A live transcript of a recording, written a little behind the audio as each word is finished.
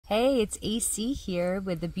Hey, it's AC here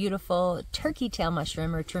with the beautiful turkey tail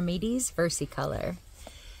mushroom, or Trametes versicolor.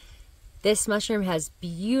 This mushroom has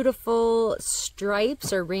beautiful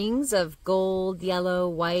stripes or rings of gold, yellow,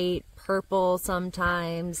 white, purple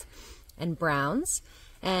sometimes, and browns.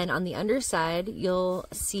 And on the underside, you'll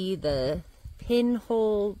see the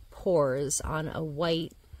pinhole pores on a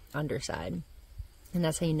white underside. And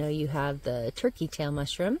that's how you know you have the turkey tail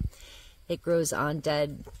mushroom. It grows on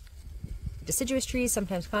dead deciduous trees,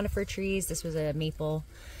 sometimes conifer trees. This was a maple.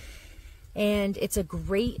 And it's a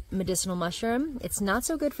great medicinal mushroom. It's not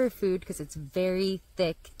so good for food because it's very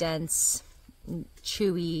thick, dense,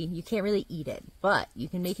 chewy. You can't really eat it, but you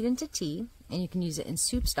can make it into tea and you can use it in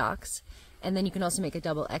soup stocks. And then you can also make a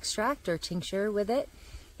double extract or tincture with it.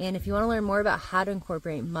 And if you want to learn more about how to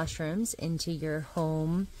incorporate mushrooms into your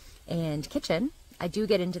home and kitchen, I do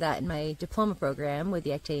get into that in my diploma program with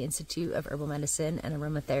the Ectea Institute of Herbal Medicine and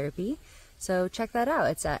Aromatherapy. So check that out.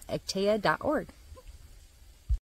 It's at ectea.org.